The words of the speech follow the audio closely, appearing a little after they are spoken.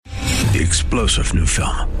The explosive new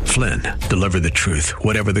film, Flynn, deliver the truth,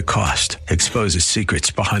 whatever the cost, exposes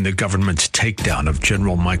secrets behind the government's takedown of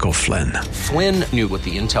General Michael Flynn. Flynn knew what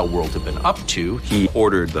the intel world had been up to. He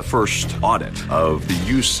ordered the first audit of the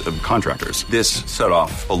use of contractors. This set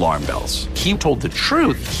off alarm bells. He told the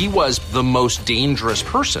truth. He was the most dangerous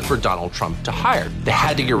person for Donald Trump to hire. They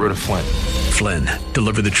had to get rid of Flynn. Flynn,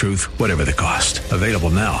 deliver the truth, whatever the cost. Available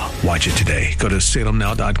now. Watch it today. Go to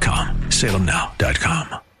salemnow.com.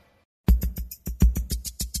 salemnow.com.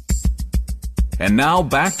 And now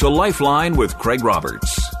back to Lifeline with Craig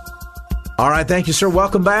Roberts. All right, thank you, sir.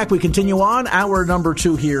 Welcome back. We continue on hour number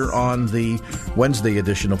 2 here on the Wednesday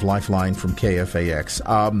edition of Lifeline from KFAX.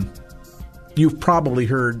 You've probably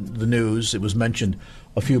heard the news. It was mentioned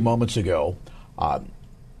a few moments ago.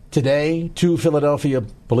 Today, 2 Philadelphia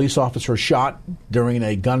police officers shot during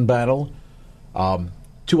a gun battle.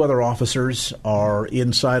 2 other officers are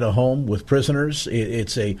inside a home with prisoners.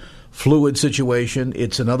 It's a fluid situation.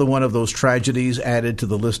 It's another one of those tragedies added to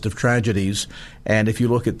the list of tragedies. And if you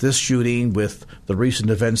look at this shooting with the recent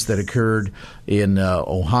events that occurred in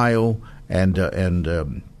Ohio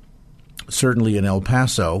and certainly in El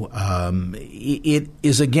Paso, it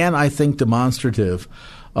is again, I think, demonstrative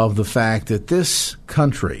of the fact that this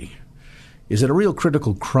country is at a real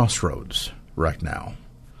critical crossroads right now.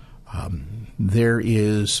 There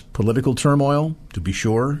is political turmoil, to be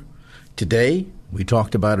sure. Today, we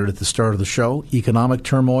talked about it at the start of the show, economic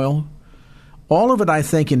turmoil. All of it, I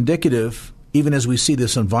think, indicative, even as we see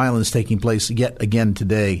this violence taking place yet again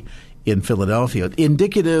today in Philadelphia,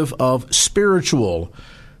 indicative of spiritual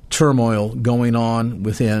turmoil going on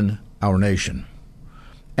within our nation.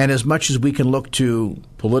 And as much as we can look to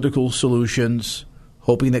political solutions,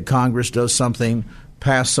 hoping that Congress does something,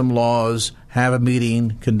 pass some laws, have a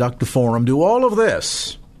meeting, conduct a forum, do all of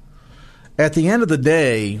this, at the end of the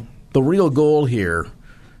day, the real goal here,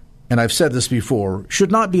 and I've said this before, should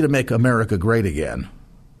not be to make America great again.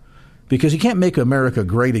 Because you can't make America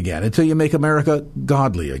great again until you make America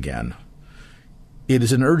godly again. It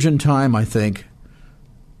is an urgent time, I think,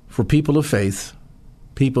 for people of faith,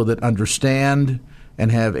 people that understand and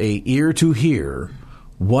have an ear to hear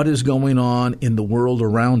what is going on in the world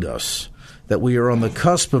around us, that we are on the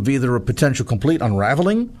cusp of either a potential complete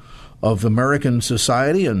unraveling of American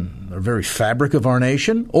society and the very fabric of our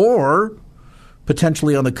nation, or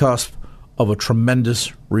potentially on the cusp of a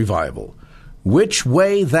tremendous revival. Which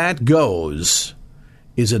way that goes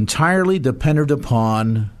is entirely dependent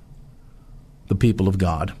upon the people of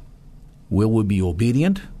God. Will we be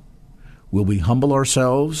obedient? Will we humble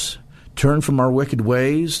ourselves, turn from our wicked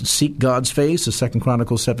ways, and seek God's face, as 2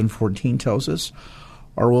 Chronicles 7:14 tells us?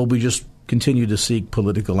 Or will we just continue to seek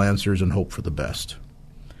political answers and hope for the best?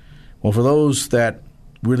 Well, for those that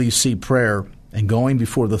really see prayer and going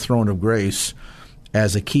before the throne of grace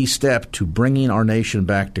as a key step to bringing our nation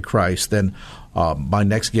back to Christ, then my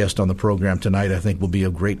next guest on the program tonight, I think, will be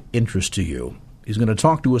of great interest to you. He's going to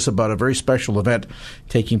talk to us about a very special event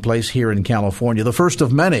taking place here in California, the first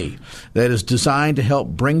of many that is designed to help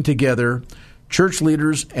bring together church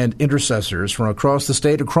leaders and intercessors from across the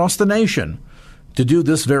state, across the nation, to do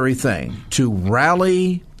this very thing, to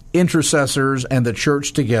rally intercessors and the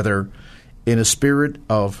church together in a spirit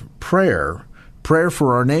of prayer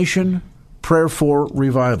for our nation, prayer for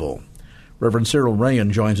revival. Reverend Cyril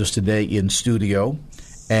Rayan joins us today in studio,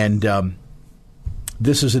 and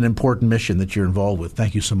this is an important mission that you're involved with.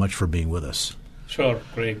 Thank you so much for being with us. Sure,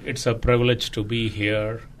 Craig. It's a privilege to be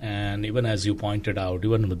here, and even as you pointed out,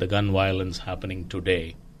 even with the gun violence happening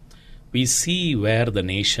today, we see where the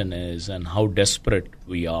nation is and how desperate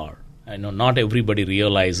we are. I know not everybody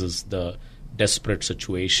realizes the desperate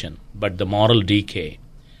situation, but the moral decay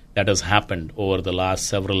that has happened over the last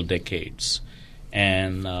several decades,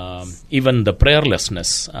 and even the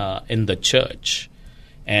prayerlessness in the church,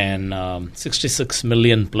 and 66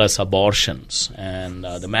 million plus abortions, and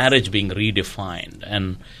the marriage being redefined,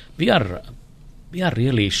 and we are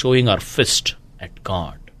really showing our fist at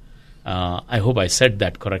God. I hope I said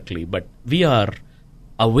that correctly, but we are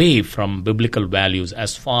away from biblical values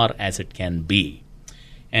as far as it can be.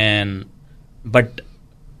 But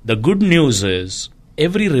the good news is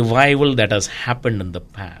every revival that has happened in the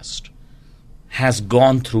past has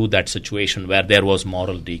gone through that situation where there was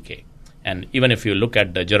moral decay. And even if you look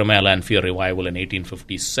at the Jeremiah Lanphier revival in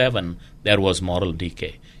 1857, there was moral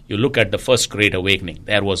decay. You look at the First Great Awakening,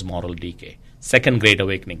 there was moral decay. Second Great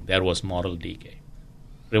Awakening, there was moral decay.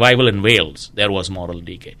 Revival in Wales, there was moral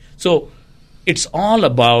decay. So it's all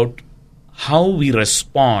about how we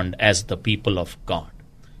respond as the people of God.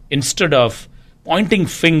 Instead of pointing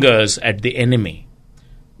fingers at the enemy,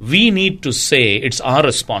 we need to say it's our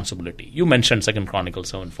responsibility. You mentioned 2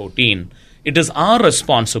 Chronicles 7:14. It is our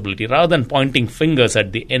responsibility, rather than pointing fingers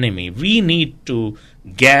at the enemy. We need to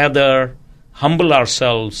gather, humble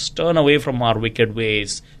ourselves, turn away from our wicked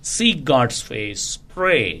ways, seek God's face,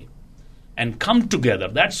 pray, and come together.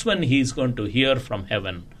 That's when He's going to hear from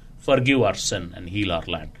heaven, forgive our sin, and heal our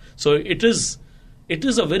land. So it is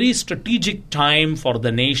a very strategic time for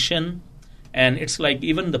the nation. And it's like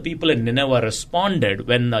even the people in Nineveh responded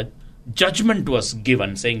when the judgment was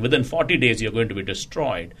given, saying within 40 days you're going to be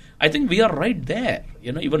destroyed. I think we are right there.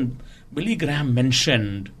 Even Billy Graham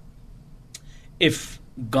mentioned, if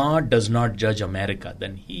God does not judge America,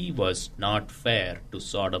 then He was not fair to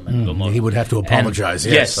Sodom and Gomorrah. He would have to apologize,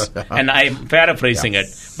 yes. And I'm paraphrasing it.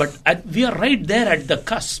 But we are right there at the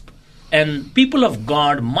cusp. And people of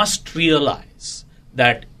God must realize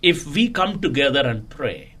that if we come together and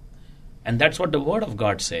pray, and that's what the Word of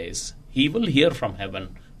God says, He will hear from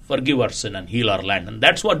heaven, forgive our sin, and heal our land. And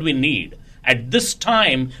that's what we need. At this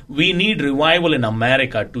time, we need revival in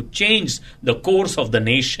America to change the course of the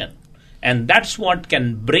nation. And that's what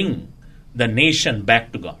can bring the nation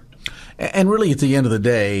back to God. And really, at the end of the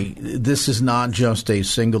day, this is not just a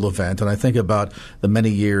single event. And I think about the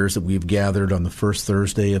many years that we've gathered on the first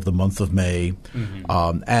Thursday of the month of May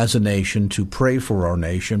as a nation to pray for our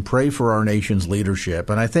nation, pray for our nation's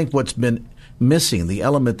leadership. And I think what's been missing, the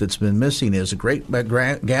element that's been missing, is a great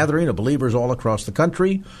gathering of believers all across the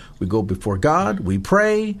country. We go before God, we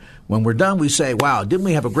pray. When we're done, we say, wow, didn't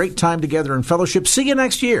we have a great time together in fellowship? See you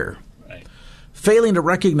next year. Right. Failing to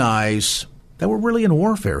recognize that we're really in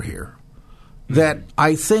warfare here. That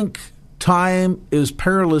I think time is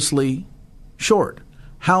perilously short.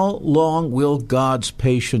 How long will God's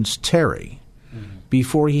patience tarry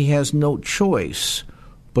before He has no choice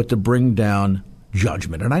but to bring down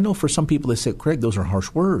judgment? And I know for some people they say, Craig, those are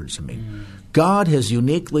harsh words. I mean, God has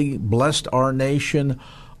uniquely blessed our nation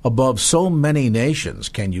above so many nations.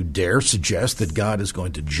 Can you dare suggest that God is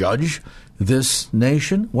going to judge this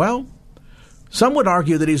nation? Well, some would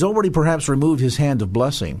argue that He's already perhaps removed His hand of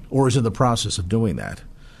blessing, or is in the process of doing that.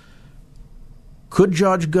 Could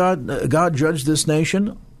God judge this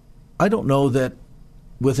nation? I don't know that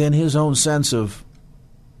within His own sense of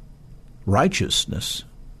righteousness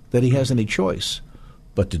that He has any choice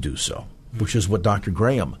but to do so, which is what Dr.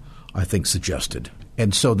 Graham, I think, suggested.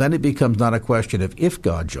 And so then it becomes not a question of if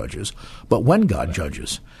God judges, but when God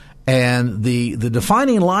judges. And the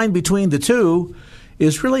defining line between the two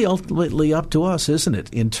is really ultimately up to us, isn't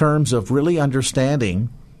it, in terms of really understanding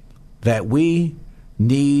that we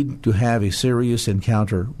need to have a serious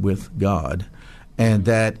encounter with God, and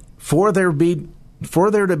that for there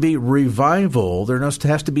to be revival, there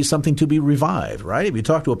has to be something to be revived, right? If you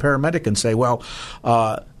talk to a paramedic and say, well,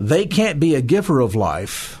 they can't be a giver of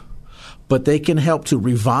life, but they can help to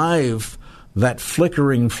revive that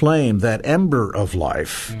flickering flame, that ember of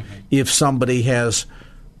life. If somebody has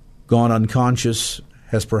gone unconscious,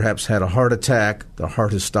 has perhaps had a heart attack, the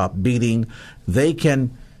heart has stopped beating, they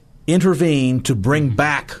can intervene to bring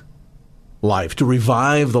back life, to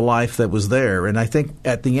revive the life that was there. And I think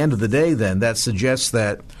at the end of the day, then, that suggests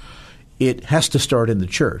that it has to start in the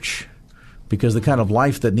church, because the kind of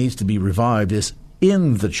life that needs to be revived is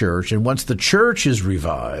in the church. And once the church is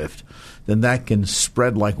revived, then that can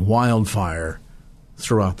spread like wildfire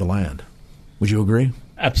throughout the land. Would you agree?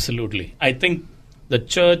 Absolutely. I think the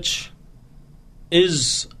church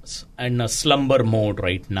is in a slumber mode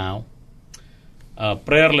right now.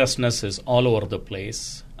 Prayerlessness is all over the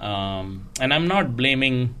place. And I'm not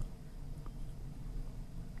blaming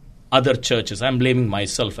other churches. I'm blaming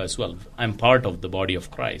myself as well. I'm part of the body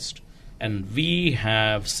of Christ. And we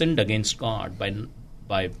have sinned against God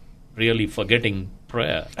by really forgetting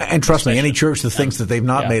prayer. And trust me, any church that thinks that they've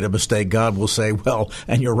not made a mistake, God will say, well,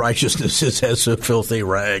 and your righteousness is as a filthy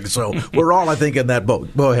rag. So we're all, I think, in that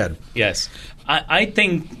boat. Go ahead. Yes. I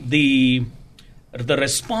think the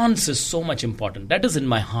response is so much important. That is in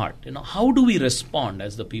my heart. How do we respond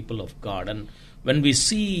as the people of God? And when we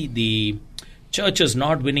see the churches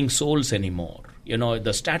not winning souls anymore,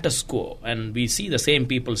 the status quo, and we see the same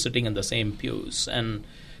people sitting in the same pews, and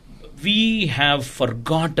we have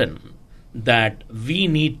forgotten that we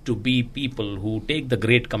need to be people who take the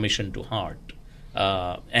Great Commission to heart,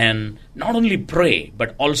 and not only pray,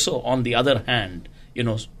 but also, on the other hand,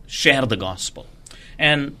 share the gospel.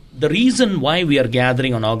 And the reason why we are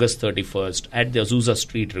gathering on August 31st at the Azusa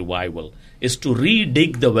Street Revival is to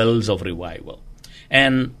re-dig the wells of revival.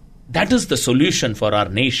 And that is the solution for our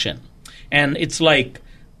nation. And it's like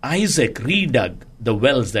Isaac redug the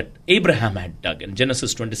wells that Abraham had dug in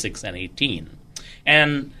Genesis 26 and 18.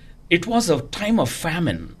 And it was a time of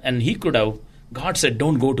famine, and he could have God said,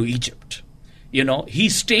 don't go to Egypt. He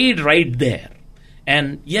stayed right there.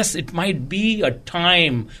 And yes, it might be a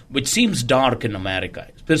time which seems dark in America,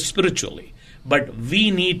 spiritually, but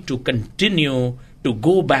we need to continue to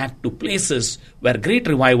go back to places where great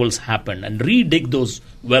revivals happened and redig those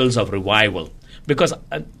wells of revival. Because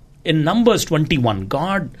in Numbers 21,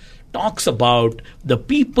 God talks about the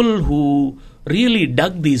people who really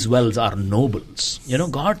dug these wells are nobles.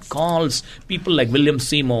 God calls people like William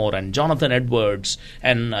Seymour and Jonathan Edwards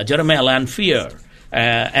and Jeremiah Lanphier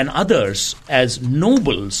and others as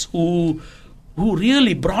nobles who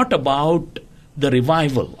really brought about the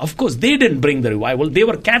revival. Of course, they didn't bring the revival. They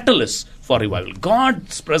were catalysts for revival.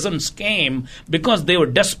 God's presence came because they were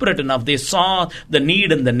desperate enough. They saw the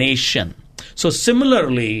need in the nation. So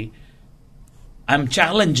similarly, I'm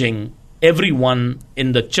challenging everyone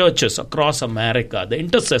in the churches across America, the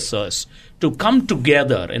intercessors, to come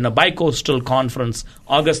together in a bicoastal conference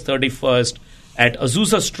August 31st at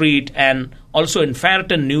Azusa Street and also in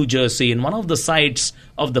Farraton, New Jersey, in one of the sites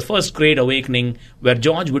of the First Great Awakening where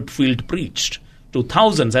George Whitefield preached to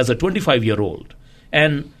thousands as a 25-year-old.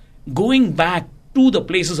 And going back to the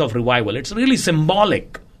places of revival, it's really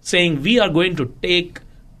symbolic, saying we are going to take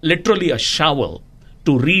literally a shovel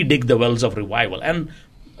to redig the wells of revival. And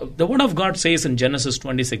the Word of God says in Genesis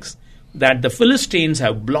 26 that the Philistines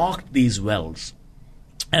have blocked these wells.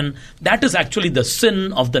 And that is actually the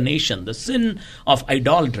sin of the nation, the sin of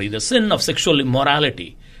idolatry, the sin of sexual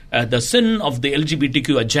immorality, the sin of the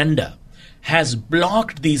LGBTQ agenda has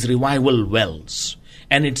blocked these revival wells.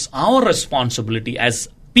 And it's our responsibility as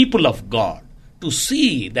people of God to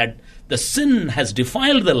see that the sin has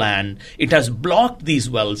defiled the land, it has blocked these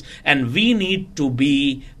wells, and we need to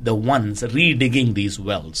be the ones redigging these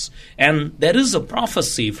wells. And there is a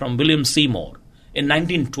prophecy from William Seymour in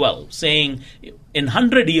 1912 saying in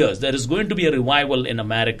 100 years there is going to be a revival in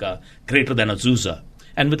America greater than Azusa.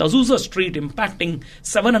 And with Azusa Street impacting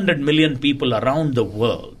 700 million people around the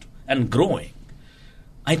world and growing,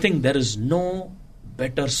 I think there is no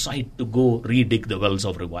better site to go redig the wells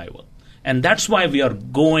of revival. And that's why we are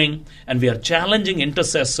going and we are challenging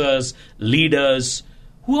intercessors, leaders,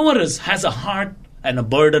 whoever has a heart and a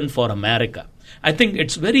burden for America. I think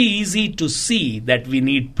it's very easy to see that we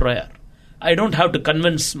need prayer. I don't have to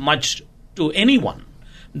convince much to anyone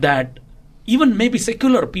that even maybe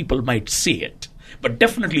secular people might see it. But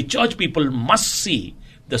definitely church people must see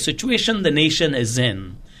the situation the nation is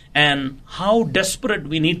in and how desperate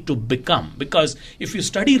we need to become. Because if you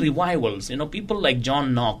study revivals, people like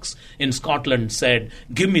John Knox in Scotland said,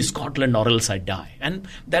 "Give me Scotland or else I die." And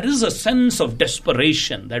there is a sense of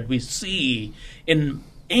desperation that we see in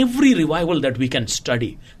every revival that we can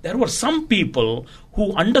study. There were some people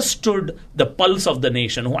who understood the pulse of the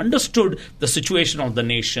nation, who understood the situation of the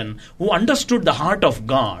nation, who understood the heart of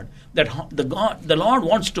God, that the Lord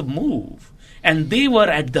wants to move. And they were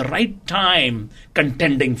at the right time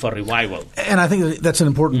contending for revival. And I think that's an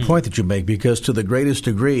important point that you make, because to the greatest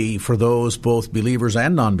degree, for those both believers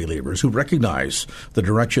and non-believers who recognize the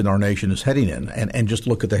direction our nation is heading in, and just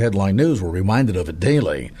look at the headline news, we're reminded of it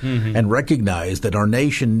daily, and recognize that our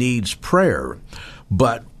nation needs prayer.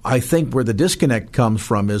 But I think where the disconnect comes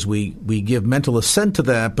from is we give mental assent to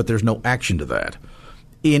that, but there's no action to that.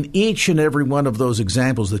 In each and every one of those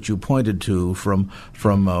examples that you pointed to, from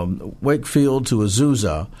Wakefield to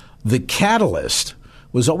Azusa, the catalyst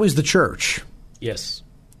was always the church. Yes.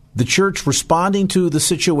 The church responding to the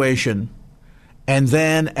situation, and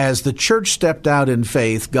then as the church stepped out in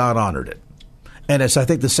faith, God honored it. And it's, I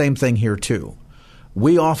think, the same thing here too.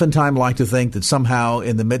 We oftentimes like to think that somehow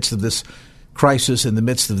in the midst of this crisis, in the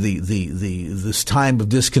midst of this time of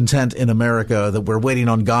discontent in America, that we're waiting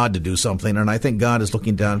on God to do something. And I think God is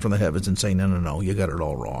looking down from the heavens and saying, no, you got it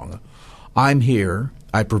all wrong. I'm here.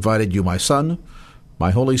 I provided you my Son,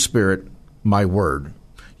 my Holy Spirit, my Word.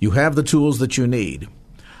 You have the tools that you need.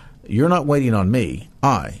 You're not waiting on me.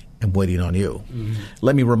 I am waiting on you.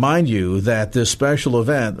 Let me remind you that this special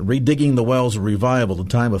event, Redigging the Wells of Revival, a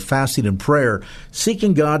time of fasting and prayer,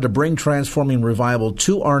 seeking God to bring transforming revival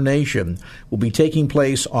to our nation, will be taking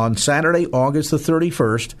place on Saturday, August the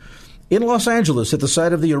 31st, in Los Angeles at the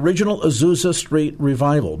site of the original Azusa Street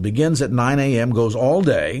Revival. Begins at 9 a.m., goes all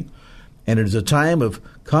day, and it is a time of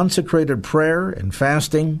consecrated prayer and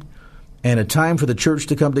fasting, and a time for the church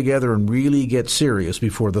to come together and really get serious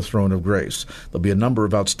before the throne of grace. There'll be a number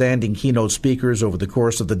of outstanding keynote speakers over the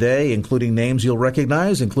course of the day, including names you'll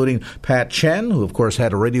recognize, including Pat Chen, who, of course,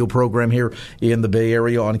 had a radio program here in the Bay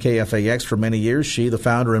Area on KFAX for many years. She, the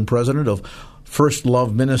founder and president of First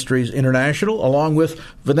Love Ministries International, along with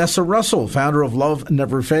Vanessa Russell, founder of Love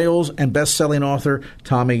Never Fails, and best-selling author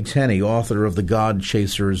Tommy Tenney, author of the God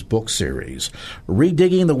Chasers book series.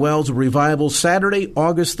 Redigging the Wells of Revival, Saturday,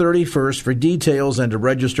 August 31st. For details and to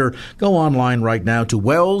register, go online right now to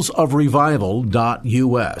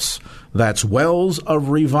wellsofrevival.us. That's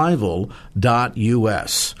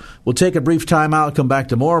wellsofrevival.us. We'll take a brief time out, come back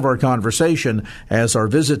to more of our conversation as our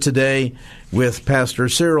visit today with Pastor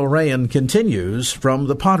Cyril Rayan continues from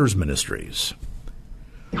the Potter's Ministries.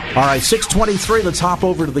 All right, 6:23. Let's hop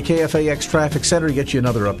over to the KFAX Traffic Center to get you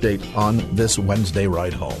another update on this Wednesday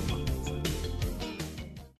ride home.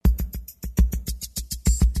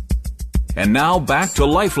 And now back to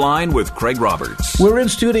Lifeline with Craig Roberts. We're in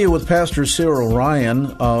studio with Pastor Cyril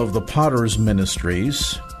Rayan of the Potter's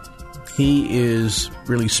Ministries. He is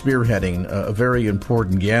really spearheading a very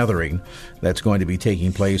important gathering that's going to be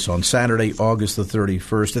taking place on Saturday, August the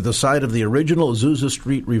 31st, at the site of the original Azusa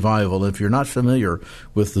Street Revival. If you're not familiar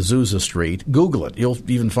with the Azusa Street, Google it. You'll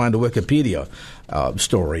even find a Wikipedia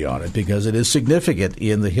story on it because it is significant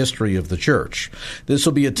in the history of the church. This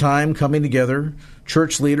will be a time coming together,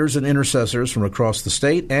 church leaders and intercessors from across the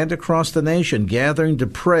state and across the nation gathering to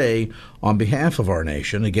pray on behalf of our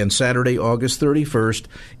nation. Again, Saturday, August 31st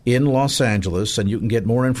in Los Angeles. And you can get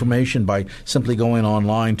more information by simply going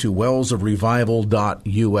online to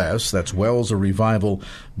wellsofrevival.us. That's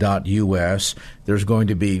wellsofrevival.us. There's going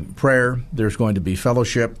to be prayer. There's going to be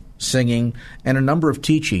fellowship, singing, and a number of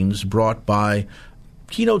teachings brought by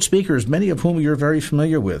keynote speakers, many of whom you're very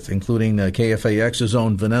familiar with, including KFAX's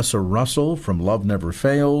own Vanessa Russell from Love Never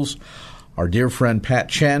Fails, our dear friend Pat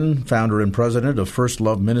Chen, founder and president of First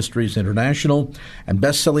Love Ministries International, and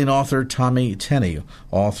best-selling author Tommy Tenney,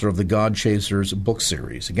 author of the God Chasers book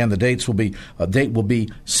series. Again, the date will be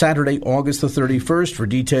Saturday, August the 31st. For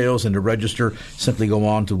details and to register, simply go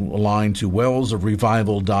on to line to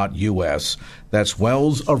wellsofrevival.us. That's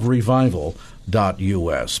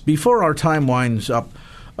wellsofrevival.us. Before our time winds up,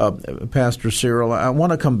 Pastor Cyril, I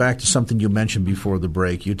want to come back to something you mentioned before the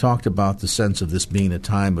break. You talked about the sense of this being a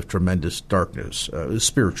time of tremendous darkness,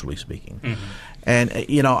 spiritually speaking. Mm-hmm. And,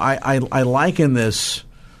 I liken this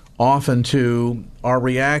often to our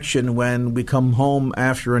reaction when we come home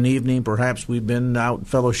after an evening. Perhaps we've been out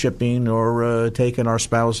fellowshipping or taking our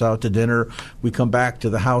spouse out to dinner. We come back to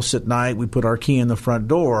the house at night. We put our key in the front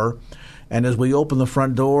door. And as we open the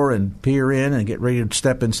front door and peer in and get ready to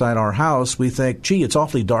step inside our house, we think, gee, it's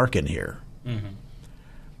awfully dark in here. Mm-hmm.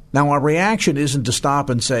 Now, our reaction isn't to stop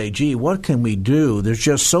and say, gee, what can we do? There's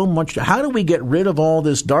just so much. How do we get rid of all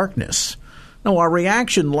this darkness? No, our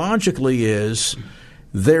reaction logically is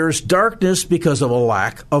there's darkness because of a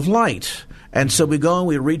lack of light. And so we go and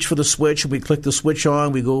we reach for the switch, and we click the switch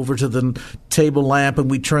on, we go over to the table lamp,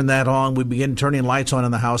 and we turn that on. We begin turning lights on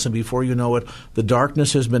in the house, and before you know it, the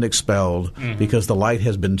darkness has been expelled because the light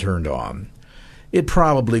has been turned on. It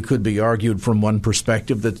probably could be argued from one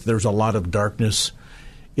perspective that there's a lot of darkness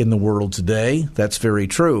in the world today. That's very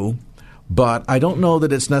true. But I don't know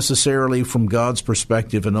that it's necessarily from God's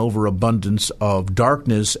perspective an overabundance of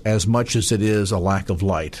darkness as much as it is a lack of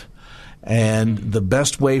light. And the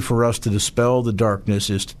best way for us to dispel the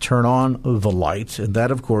darkness is to turn on the light, and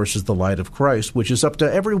that, of course, is the light of Christ, which is up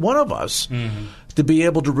to every one of us to be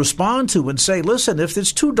able to respond to and say, listen, if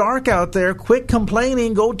it's too dark out there, quit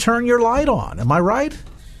complaining, go turn your light on. Am I right?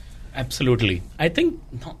 Absolutely. I think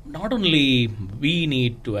not only we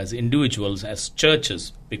need to, as individuals, as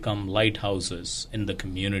churches, become lighthouses in the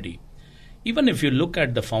community. Even if you look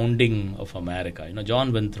at the founding of America,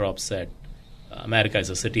 John Winthrop said, America is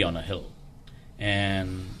a city on a hill.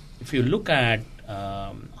 And if you look at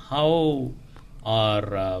how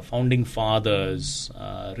our founding fathers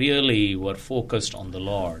really were focused on the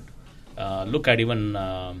Lord, look at even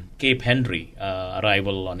Cape Henry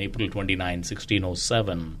arrival on April 29,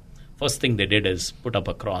 1607. First thing they did is put up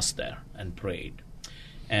a cross there and prayed.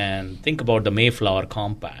 And think about the Mayflower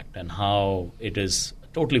Compact and how it is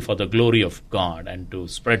totally for the glory of God and to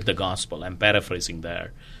spread the gospel. I'm paraphrasing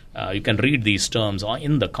there. You can read these terms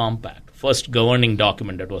in the compact, first governing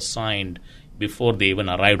document that was signed before they even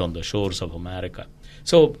arrived on the shores of America.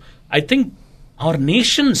 So I think our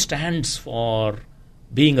nation stands for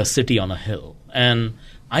being a city on a hill. And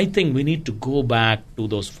I think we need to go back to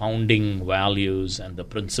those founding values and the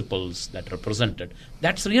principles that represented.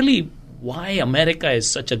 That's really why America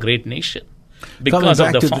is such a great nation. Because of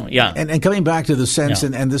and coming back to the sense,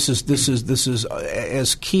 and this is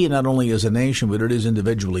as key not only as a nation, but it is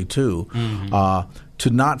individually too, to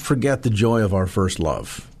not forget the joy of our first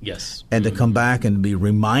love. Yes, and to come back and be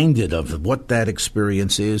reminded of what that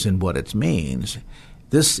experience is and what it means.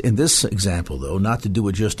 In this example, though, not to do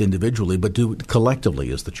it just individually, but do it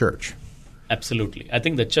collectively as the church. Absolutely. I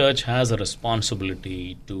think the church has a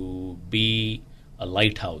responsibility to be a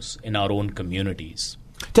lighthouse in our own communities.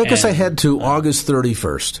 Take us ahead to August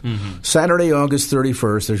 31st. Mm-hmm. Saturday, August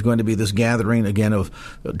 31st, there's going to be this gathering again of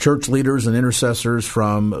church leaders and intercessors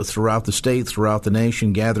from throughout the state, throughout the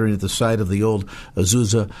nation, gathering at the site of the old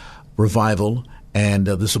Azusa revival. And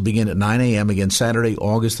this will begin at 9 a.m. again, Saturday,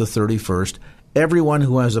 August the 31st. Everyone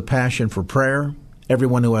who has a passion for prayer,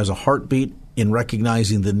 everyone who has a heartbeat in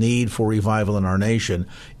recognizing the need for revival in our nation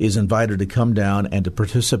is invited to come down and to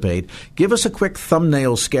participate. Give us a quick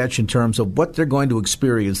thumbnail sketch in terms of what they're going to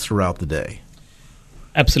experience throughout the day.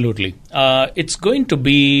 Absolutely. It's going to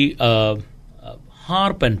be a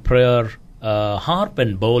harp and prayer, harp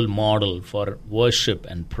and bowl model for worship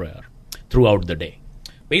and prayer throughout the day.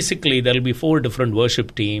 Basically, there will be 4 different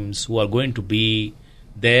worship teams who are going to be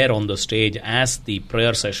there on the stage as the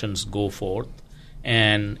prayer sessions go forth.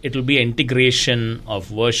 And it will be an integration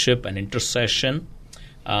of worship and intercession.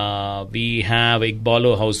 We have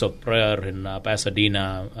Igbalo House of Prayer in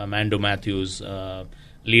Pasadena, Mando Matthews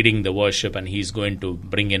leading the worship, and he's going to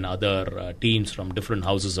bring in other teams from different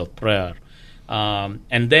houses of prayer.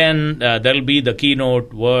 And then there will be the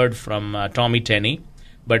keynote word from Tommy Tenney.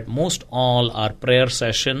 But most all are prayer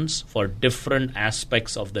sessions for different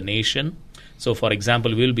aspects of the nation. So, for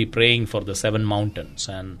example, we'll be praying for the 7 mountains,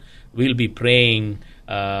 and we'll be praying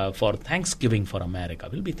for Thanksgiving for America.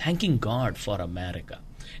 We'll be thanking God for America.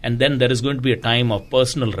 And then there is going to be a time of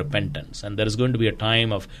personal repentance, and there is going to be a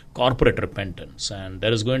time of corporate repentance, and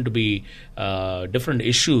there is going to be different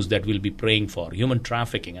issues that we'll be praying for, human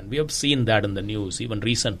trafficking, and we have seen that in the news even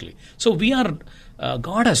recently. So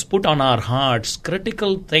God has put on our hearts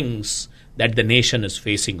critical things that the nation is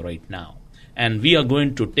facing right now. And we are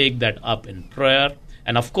going to take that up in prayer.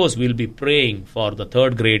 And of course, we'll be praying for the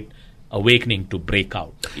third great awakening to break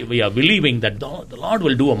out. We are believing that the Lord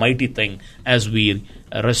will do a mighty thing as we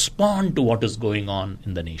respond to what is going on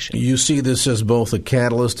in the nation. You see this as both a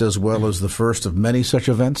catalyst as well as the first of many such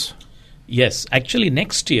events? Yes. Actually,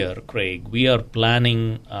 next year, Craig, we are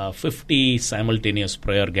planning 50 simultaneous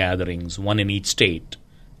prayer gatherings, one in each state,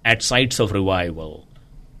 at sites of revival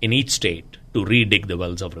in each state, to redig the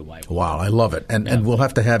wells of revival. Wow, I love it. And we'll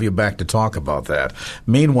have to have you back to talk about that.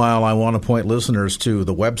 Meanwhile, I want to point listeners to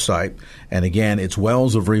the website. And again, it's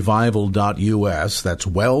wellsofrevival.us. That's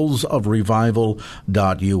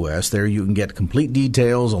wellsofrevival.us. There you can get complete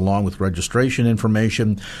details along with registration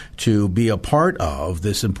information to be a part of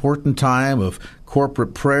this important time of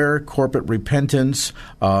corporate prayer, corporate repentance,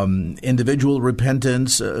 individual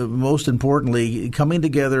repentance, most importantly, coming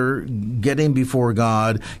together, getting before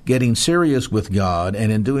God, getting serious with God,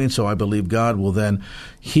 and in doing so, I believe God will then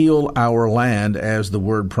heal our land as the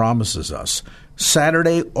Word promises us.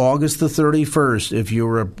 Saturday, August the 31st, if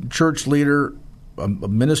you're a church leader, a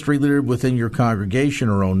ministry leader within your congregation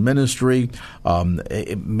or own ministry,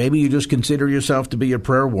 maybe you just consider yourself to be a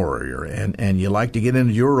prayer warrior and you like to get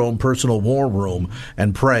into your own personal war room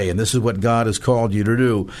and pray, and this is what God has called you to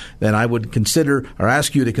do, then I would consider or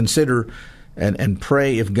ask you to consider and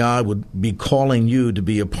pray if God would be calling you to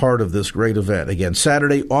be a part of this great event. Again,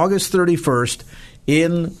 Saturday, August 31st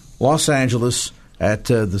in Los Angeles at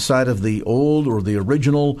the site of the old or the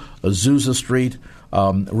original Azusa Street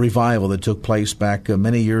revival that took place back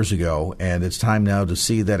many years ago, and it's time now to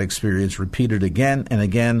see that experience repeated again and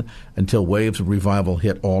again until waves of revival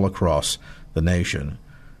hit all across the nation.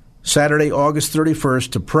 Saturday, August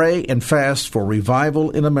 31st, to pray and fast for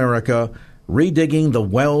revival in America, redigging the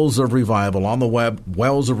wells of revival on the web,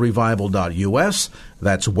 wellsofrevival.us.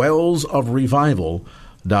 That's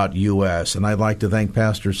wellsofrevival.us. And I'd like to thank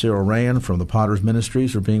Pastor Cyril Rayan from the Potters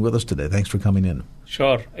Ministries for being with us today. Thanks for coming in.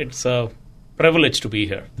 Sure. It's a privilege to be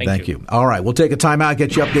here. Thank you. All right. We'll take a time out,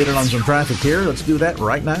 get you updated on some traffic here. Let's do that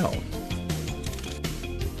right now.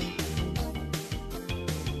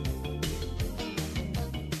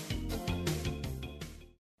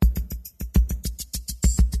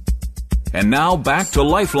 And now back to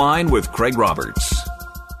Lifeline with Craig Roberts.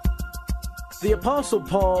 The Apostle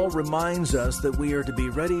Paul reminds us that we are to be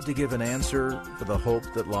ready to give an answer for the hope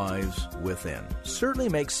that lies within. Certainly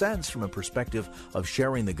makes sense from a perspective of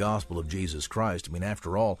sharing the gospel of Jesus Christ. I mean,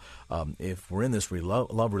 after all, if we're in this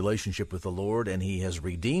love relationship with the Lord and He has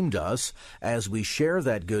redeemed us, as we share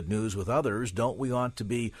that good news with others, don't we want to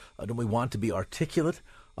be articulate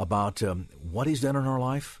about what He's done in our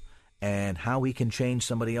life and how we can change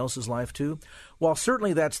somebody else's life too? While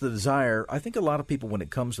certainly that's the desire, I think a lot of people, when it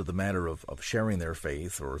comes to the matter of sharing their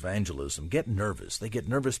faith or evangelism, get nervous. They get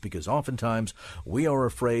nervous because oftentimes we are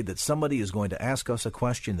afraid that somebody is going to ask us a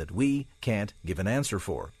question that we can't give an answer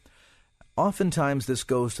for. Oftentimes this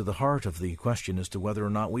goes to the heart of the question as to whether or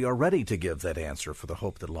not we are ready to give that answer for the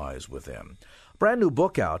hope that lies within. Brand new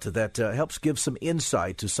book out that helps give some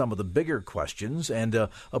insight to some of the bigger questions and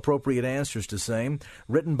appropriate answers to same,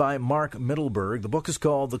 written by Mark Mittelberg. The book is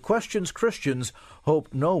called The Questions Christians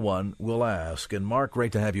Hope No One Will Ask. And Mark,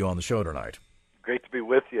 great to have you on the show tonight. Great to be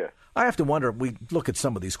with you. I have to wonder, we look at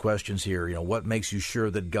some of these questions here, what makes you sure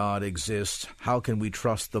that God exists? How can we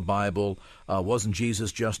trust the Bible? Wasn't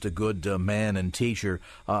Jesus just a good man and teacher?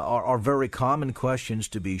 Are very common questions,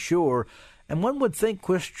 to be sure. And one would think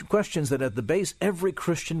questions that at the base every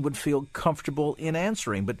Christian would feel comfortable in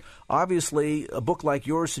answering. But obviously a book like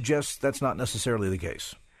yours suggests that's not necessarily the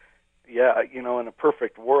case. Yeah, in a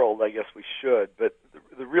perfect world, I guess we should. But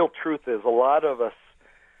the real truth is a lot of us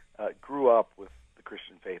grew up with the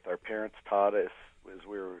Christian faith. Our parents taught us as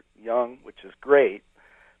we were young, which is great.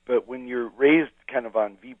 But when you're raised kind of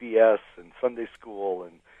on VBS and Sunday school,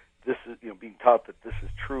 and this is being taught that this is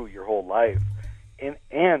true your whole life,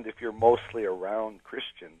 and if you're mostly around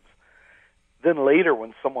Christians, then later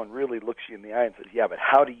when someone really looks you in the eye and says, "Yeah, but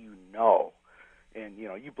how do you know?" And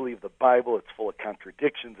you believe the Bible, it's full of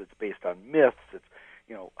contradictions, it's based on myths, it's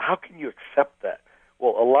how can you accept that?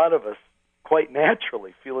 Well, a lot of us quite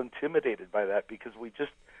naturally feel intimidated by that because we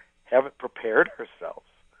just haven't prepared ourselves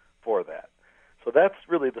for that. So that's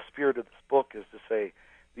really the spirit of this book, is to say,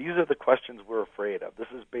 these are the questions we're afraid of.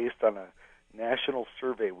 This is based on a national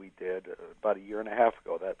survey we did about a year and a half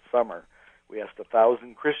ago, that summer. We asked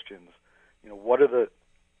 1,000 Christians, what are the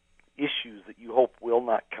issues that you hope will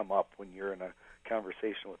not come up when you're in a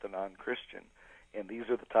conversation with a non-Christian? And these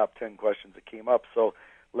are the top 10 questions that came up. So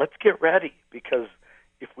let's get ready, because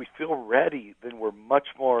if we feel ready, then we're much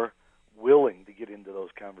more willing to get into those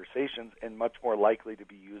conversations and much more likely to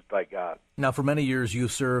be used by God. Now, for many years, you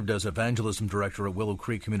served as evangelism director at Willow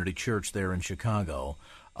Creek Community Church there in Chicago.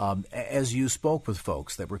 As you spoke with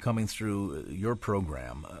folks that were coming through your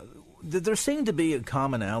program, there seemed to be a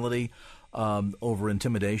commonality over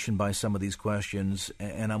intimidation by some of these questions,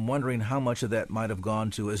 and I'm wondering how much of that might have gone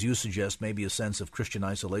to, as you suggest, maybe a sense of Christian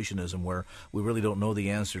isolationism, where we really don't know the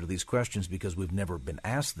answer to these questions because we've never been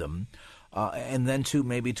asked them, and then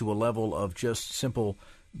maybe to a level of just simple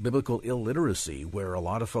biblical illiteracy, where a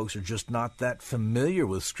lot of folks are just not that familiar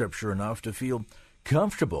with Scripture enough to feel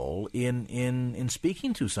comfortable in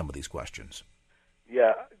speaking to some of these questions.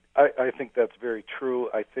 Yeah, I think that's very true.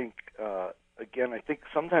 I think Again, I think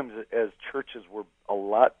sometimes as churches we're a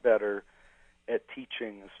lot better at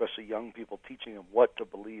teaching, especially young people, teaching them what to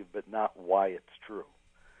believe, but not why it's true.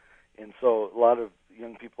 And so a lot of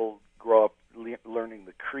young people grow up learning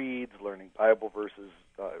the creeds, learning Bible verses,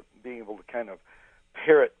 being able to kind of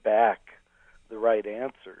parrot back the right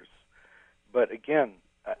answers. But again,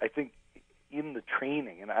 I think in the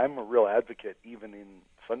training, and I'm a real advocate even in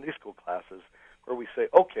Sunday school classes, where we say,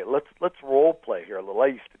 okay, let's role play here a little. I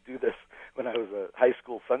used to do this when I was a high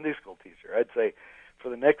school Sunday school teacher. I'd say, for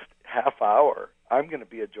the next half hour, I'm going to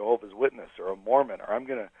be a Jehovah's Witness or a Mormon, or I'm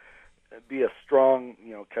going to be a strong,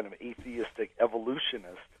 kind of atheistic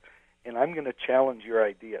evolutionist, and I'm going to challenge your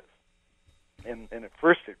ideas. And at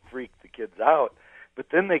first it freaked the kids out, but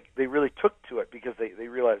then they really took to it because they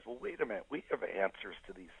realized, well, wait a minute, we have answers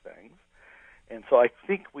to these things. And so I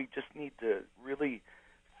think we just need to really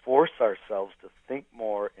force ourselves to think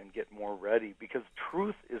more and get more ready, because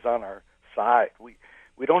truth is on our side. We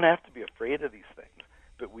don't have to be afraid of these things,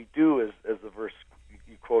 but we do, as the verse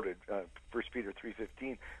you quoted, 1 Peter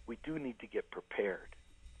 3:15, we do need to get prepared.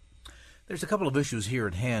 There's a couple of issues here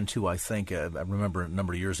at hand, too, I think. I remember a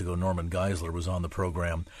number of years ago, Norman Geisler was on the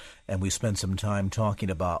program, and we spent some time talking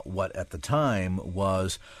about what at the time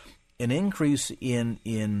was an increase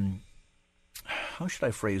in how should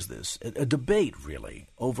I phrase this? A debate, really,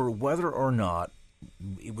 over whether or not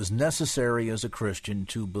it was necessary as a Christian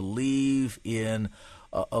to believe in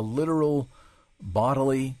a literal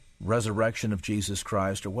bodily resurrection of Jesus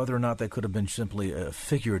Christ, or whether or not that could have been simply a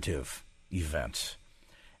figurative event.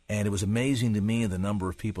 And it was amazing to me the number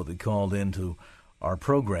of people that called into our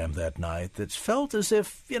program that night that felt as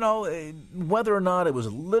if, whether or not it was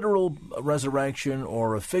a literal resurrection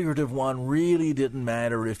or a figurative one really didn't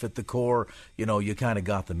matter if at the core, you kind of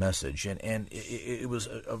got the message. And it was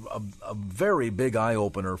a very big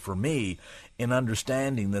eye-opener for me in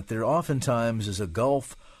understanding that there oftentimes is a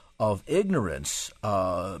gulf of ignorance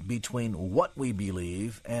between what we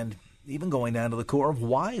believe and even going down to the core of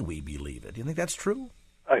why we believe it. Do you think that's true?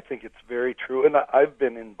 I think it's very true. And I've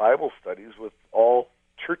been in Bible studies with all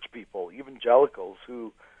church people, evangelicals,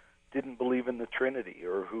 who didn't believe in the Trinity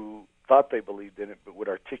or who thought they believed in it but would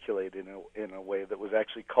articulate it in a way that was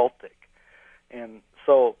actually cultic. And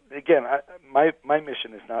so, again, my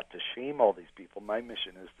mission is not to shame all these people. My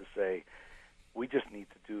mission is to say we just need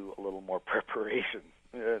to do a little more preparation.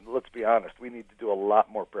 Let's be honest, we need to do a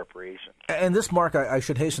lot more preparation. And this, Mark, I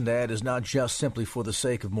should hasten to add, is not just simply for the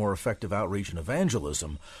sake of more effective outreach and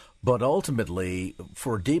evangelism, but ultimately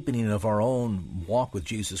for deepening of our own walk with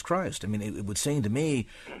Jesus Christ. I mean, it would seem to me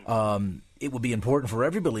it would be important for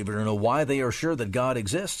every believer to know why they are sure that God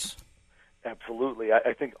exists. Absolutely.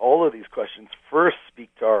 I think all of these questions first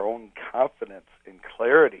speak to our own confidence and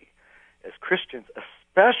clarity as Christians,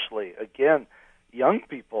 especially, again, young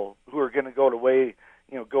people who are going to go away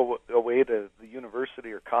to the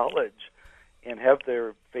university or college and have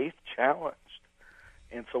their faith challenged.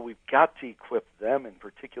 And so we've got to equip them in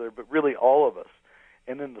particular, but really all of us.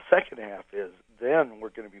 And then the second half is then we're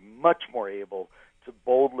going to be much more able to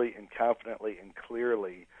boldly and confidently and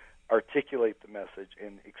clearly articulate the message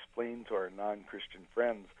and explain to our non-Christian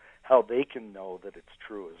friends how they can know that it's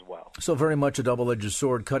true as well. So very much a double-edged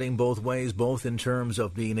sword, cutting both ways, both in terms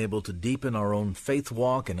of being able to deepen our own faith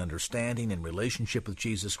walk and understanding and relationship with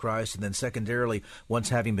Jesus Christ, and then secondarily, once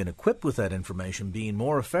having been equipped with that information, being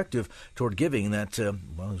more effective toward giving that,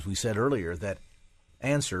 as we said earlier, that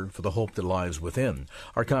answer for the hope that lies within.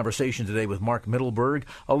 Our conversation today with Mark Mittelberg,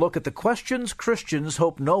 a look at the questions Christians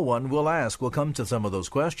hope no one will ask. We'll come to some of those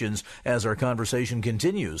questions as our conversation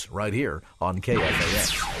continues right here on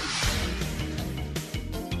KFAX.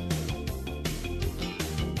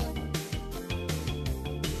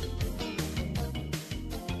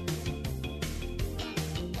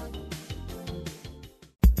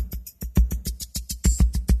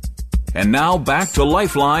 And now back to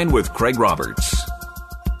Lifeline with Craig Roberts.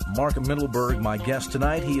 Mark Mittelberg, my guest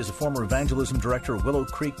tonight. He is a former evangelism director of Willow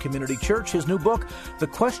Creek Community Church. His new book, The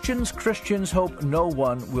Questions Christians Hope No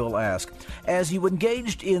One Will Ask. As you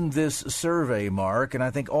engaged in this survey, Mark, and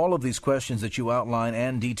I think all of these questions that you outline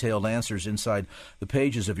and detailed answers inside the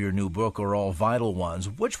pages of your new book are all vital ones.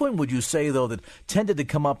 Which one would you say, though, that tended to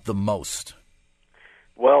come up the most?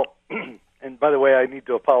 Well, and by the way, I need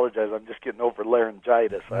to apologize. I'm just getting over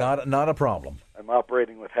laryngitis. Not a problem. I'm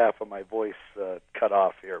operating with half of my voice cut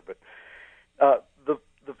off here. But the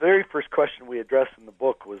very first question we addressed in the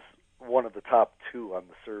book was one of the top two on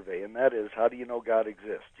the survey, and that is, how do you know God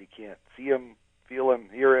exists? You can't see him, feel him,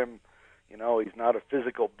 hear him. You know, he's not a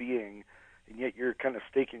physical being, and yet you're kind of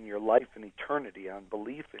staking your life and eternity on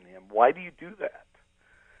belief in him. Why do you do that?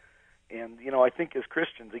 And, you know, I think as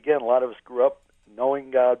Christians, again, a lot of us grew up knowing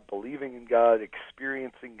God, believing in God,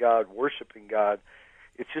 experiencing God, worshiping God.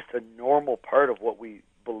 It's just a normal part of what we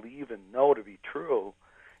believe and know to be true.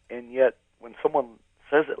 And yet, when someone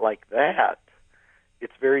says it like that,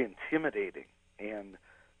 it's very intimidating. And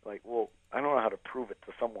like, well, I don't know how to prove it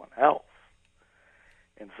to someone else.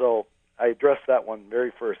 And so I address that one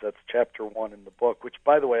very first. That's chapter 1 in the book, which,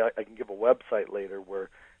 by the way, I can give a website later where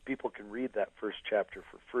people can read that first chapter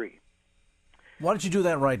for free. Why don't you do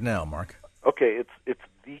that right now, Mark? Okay, it's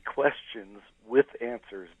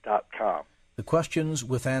thequestionswithanswers.com.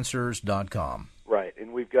 Thequestionswithanswers.com. Right,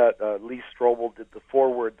 and we've got Lee Strobel did the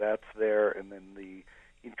foreword, that's there, and then the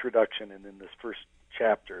introduction, and then this first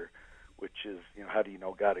chapter, which is, you know, how do you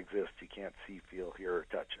know God exists? You can't see, feel, hear, or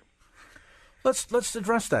touch him. Let's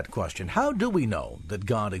address that question. How do we know that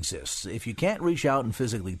God exists? If you can't reach out and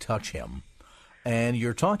physically touch him, and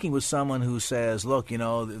you're talking with someone who says, look, you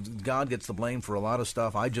know, God gets the blame for a lot of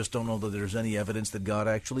stuff. I just don't know that there's any evidence that God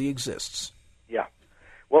actually exists. Yeah.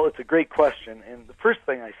 Well, it's a great question. And the first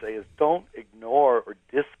thing I say is don't ignore or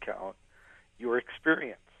discount your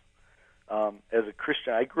experience. As a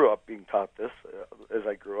Christian, I grew up being taught this as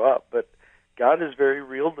I grew up, but God is very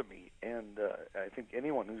real to me. And I think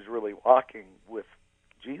anyone who's really walking with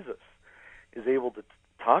Jesus is able to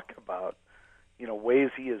talk about, you know, ways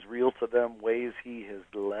he is real to them, ways he has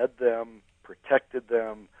led them, protected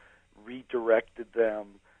them, redirected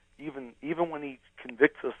them, even when he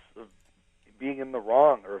convicts us of being in the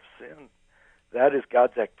wrong or of sin. That is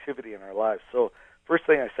God's activity in our lives. So first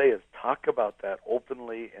thing I say is talk about that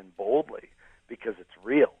openly and boldly because it's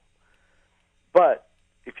real. But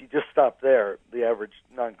if you just stop there, the average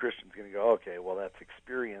non-Christian is going to go, okay, well, that's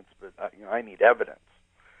experience, but I need evidence.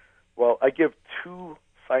 Well, I give two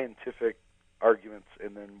scientific arguments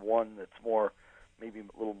and then one that's more, maybe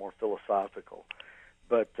a little more philosophical.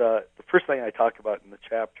 But the first thing I talk about in the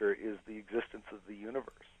chapter is the existence of the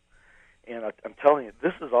universe. And I'm telling you,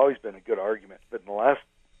 this has always been a good argument, but in the last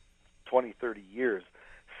 20, 30 years,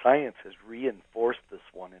 science has reinforced this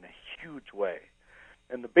one in a huge way.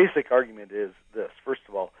 And the basic argument is this. First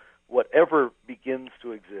of all, whatever begins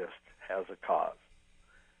to exist has a cause.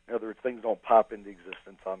 In other words, things don't pop into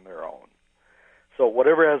existence on their own. So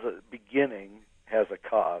whatever has a beginning has a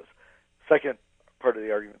cause. Second part of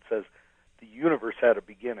the argument says the universe had a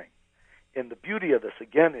beginning. And the beauty of this,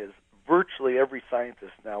 again, is virtually every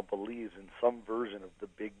scientist now believes in some version of the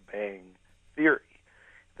Big Bang theory,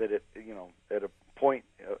 that it, at a point,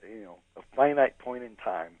 a finite point in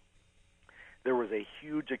time, there was a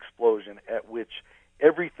huge explosion at which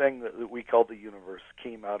everything that we call the universe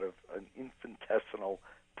came out of an infinitesimal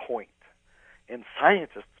point. And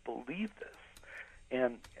scientists believe this.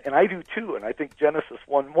 And I do too, and I think Genesis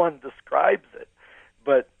 1:1 describes it.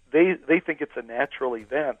 But they think it's a natural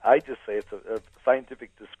event. I just say it's a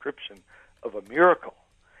scientific description of a miracle.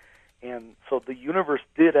 And so the universe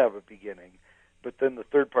did have a beginning, but then the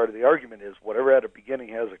third part of the argument is whatever had a beginning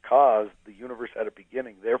has a cause. The universe had a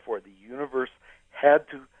beginning. Therefore, the universe had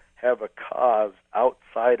to have a cause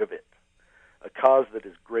outside of it, a cause that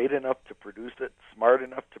is great enough to produce it, smart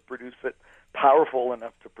enough to produce it, powerful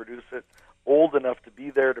enough to produce it, old enough to be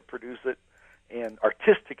there to produce it, and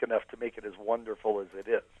artistic enough to make it as wonderful as it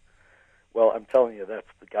is. Well, I'm telling you, that's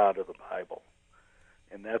the God of the Bible.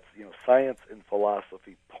 And that's, science and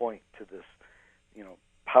philosophy point to this,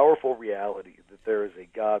 powerful reality that there is a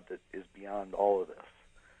God that is beyond all of this,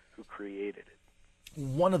 who created it.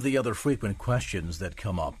 One of the other frequent questions that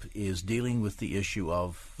come up is dealing with the issue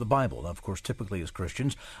of the Bible. Now, of course, typically as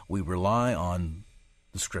Christians, we rely on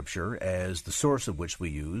the Scripture as the source of which we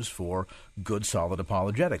use for good, solid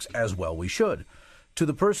apologetics, as well we should. To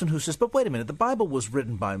the person who says, but wait a minute, the Bible was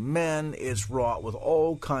written by men, it's wrought with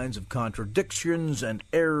all kinds of contradictions and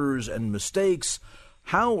errors and mistakes.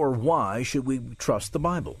 How or why should we trust the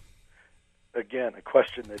Bible? Again, a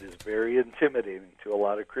question that is very intimidating to a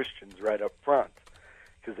lot of Christians right up front,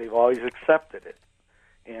 because they've always accepted it.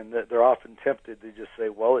 And they're often tempted to just say,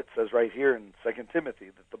 well, it says right here in 2 Timothy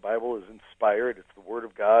that the Bible is inspired, it's the Word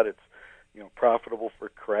of God, it's profitable for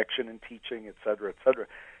correction and teaching, et cetera, et cetera.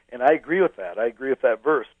 And I agree with that. I agree with that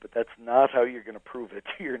verse, but that's not how you're going to prove it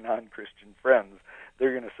to your non-Christian friends.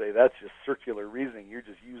 They're going to say, that's just circular reasoning. You're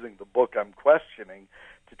just using the book I'm questioning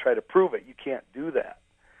to try to prove it. You can't do that.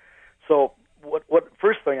 So what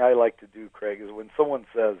first thing I like to do, Craig, is when someone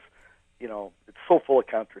says, it's so full of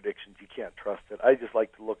contradictions, you can't trust it, I just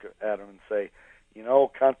like to look at them and say,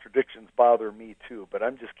 contradictions bother me too, but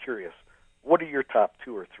I'm just curious, what are your top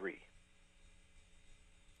 2 or 3?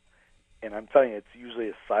 And I'm telling you, it's usually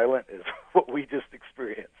as silent as what we just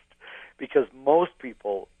experienced, because most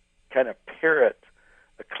people kind of parrot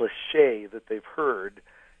a cliche that they've heard,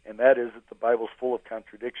 and that is that the Bible's full of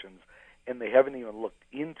contradictions, and they haven't even looked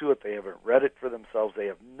into it, they haven't read it for themselves, they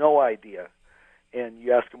have no idea. And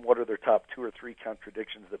you ask them what are their top 2 or 3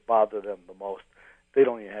 contradictions that bother them the most, they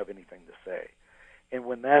don't even have anything to say. And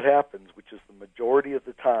when that happens, which is the majority of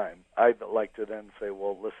the time, I'd like to then say,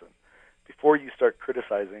 well, listen, before you start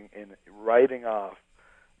criticizing and writing off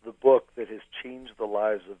the book that has changed the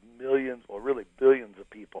lives of millions, or really billions of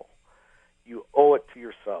people, you owe it to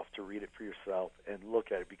yourself to read it for yourself and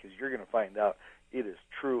look at it, because you're going to find out it is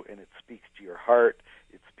true and it speaks to your heart,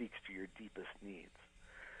 it speaks to your deepest needs.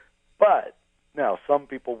 But now some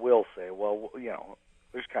people will say, well,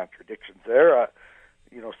 there's contradictions there.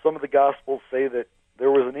 Some of the Gospels say that there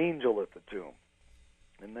was an angel at the tomb.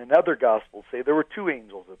 And then other Gospels say there were 2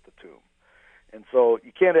 angels at the tomb. And so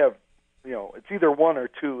you can't have, it's either 1 or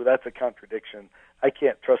 2. That's a contradiction. I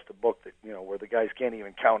can't trust a book that, where the guys can't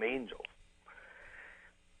even count angels.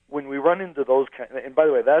 When we run into those and by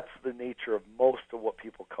the way, that's the nature of most of what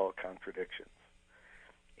people call contradictions.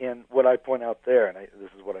 And what I point out there, and this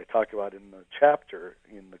is what I talk about in the chapter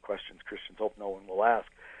in the questions Christians hope no one will ask,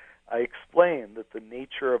 I explain that the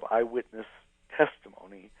nature of eyewitness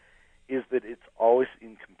testimony is that it's always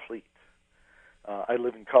incomplete. I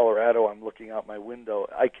live in Colorado. I'm looking out my window.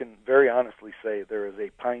 I can very honestly say there is a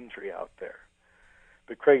pine tree out there.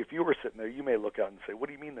 But Craig, if you were sitting there, you may look out and say, what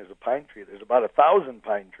do you mean there's a pine tree? There's about 1,000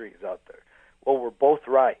 pine trees out there. Well, we're both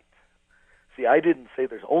right. See, I didn't say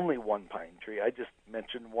there's only one pine tree. I just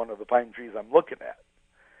mentioned one of the pine trees I'm looking at.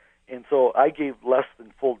 And so I gave less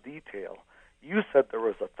than full detail. You said there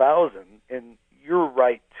was 1,000, and you're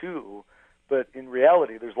right too, but in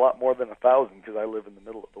reality there's a lot more than 1,000 because I live in the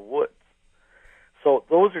middle of the woods. So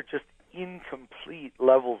those are just incomplete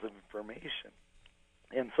levels of information.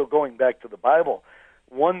 And so going back to the Bible,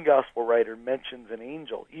 one gospel writer mentions an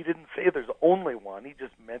angel. He didn't say there's only one. He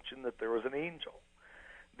just mentioned that there was an angel.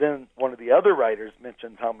 Then one of the other writers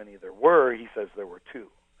mentions how many there were. He says there were 2.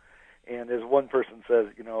 And as one person says,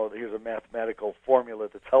 here's a mathematical formula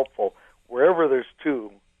that's helpful. Wherever there's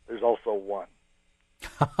two, there's also one.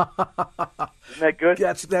 Isn't that good?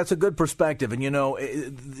 That's a good perspective. And,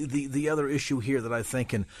 the other issue here that I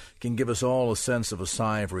think can give us all a sense of a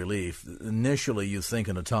sigh of relief. Initially, you think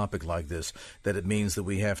in a topic like this that it means that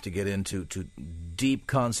we have to get into deep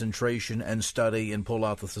concentration and study and pull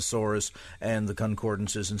out the thesaurus and the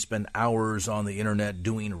concordances and spend hours on the Internet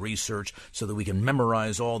doing research so that we can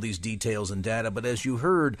memorize all these details and data. But as you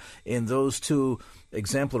heard in those two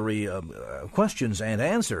exemplary questions and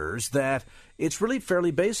answers, that it's really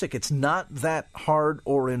fairly basic. It's not that hard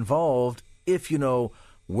or involved if you know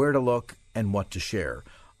where to look and what to share.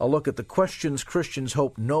 A look at the questions Christians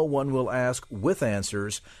hope no one will ask with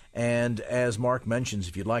answers. And as Mark mentions,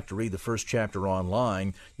 if you'd like to read the first chapter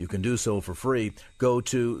online, you can do so for free. Go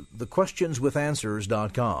to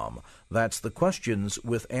thequestionswithanswers.com. That's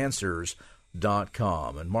thequestionswithanswers.com.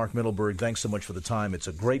 And Mark Mittelberg, thanks so much for the time. It's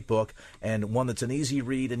a great book and one that's an easy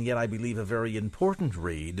read and yet I believe a very important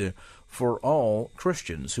read for all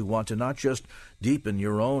Christians who want to not just deepen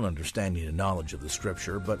your own understanding and knowledge of the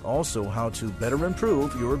Scripture, but also how to better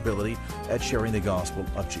improve your ability at sharing the gospel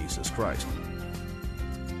of Jesus Christ.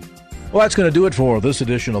 Well, that's going to do it for this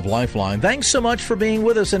edition of Lifeline. Thanks so much for being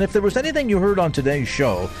with us. And if there was anything you heard on today's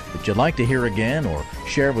show that you'd like to hear again or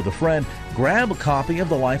share with a friend, grab a copy of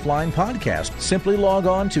the Lifeline podcast. Simply log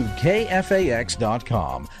on to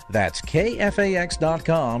KFAX.com. That's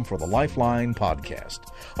KFAX.com for the Lifeline podcast.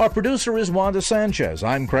 Our producer is Wanda Sanchez.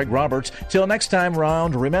 I'm Craig Roberts. Till next time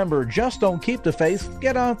round, remember, just don't keep the faith.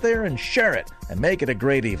 Get out there and share it and make it a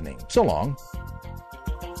great evening. So long.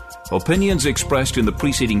 Opinions expressed in the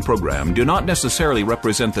preceding program do not necessarily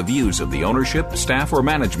represent the views of the ownership, staff, or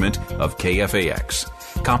management of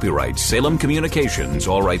KFAX. Copyright Salem Communications,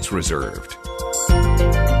 all rights reserved.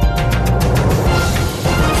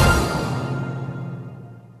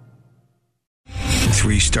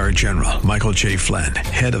 Three-star General Michael J. Flynn,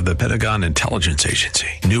 head of the Pentagon Intelligence Agency,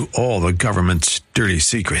 knew all the government's dirty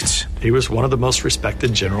secrets. He was one of the most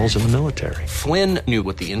respected generals in the military. Flynn knew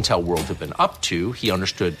what the intel world had been up to. He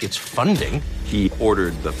understood its funding. He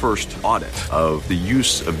ordered the first audit of the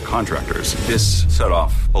use of contractors. This set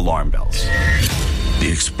off alarm bells. The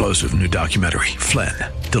explosive new documentary, Flynn,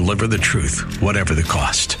 Deliver the Truth, Whatever the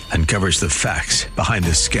Cost, uncovers the facts behind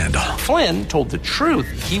this scandal. Flynn told the truth.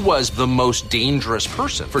 He was the most dangerous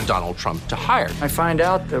person for Donald Trump to hire. I find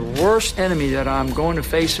out the worst enemy that I'm going to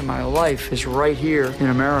face in my life is right here in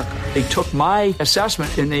America. They took my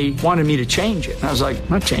assessment and they wanted me to change it. And I was like, I'm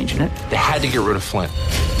not changing it. They had to get rid of Flynn.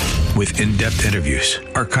 With in-depth interviews,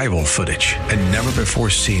 archival footage, and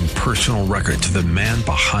never-before-seen personal records of the man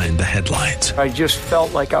behind the headlines. I just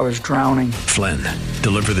felt like I was drowning. Flynn,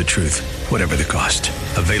 Deliver the Truth, Whatever the Cost.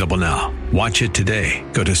 Available now. Watch it today.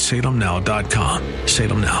 Go to salemnow.com.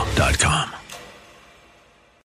 salemnow.com.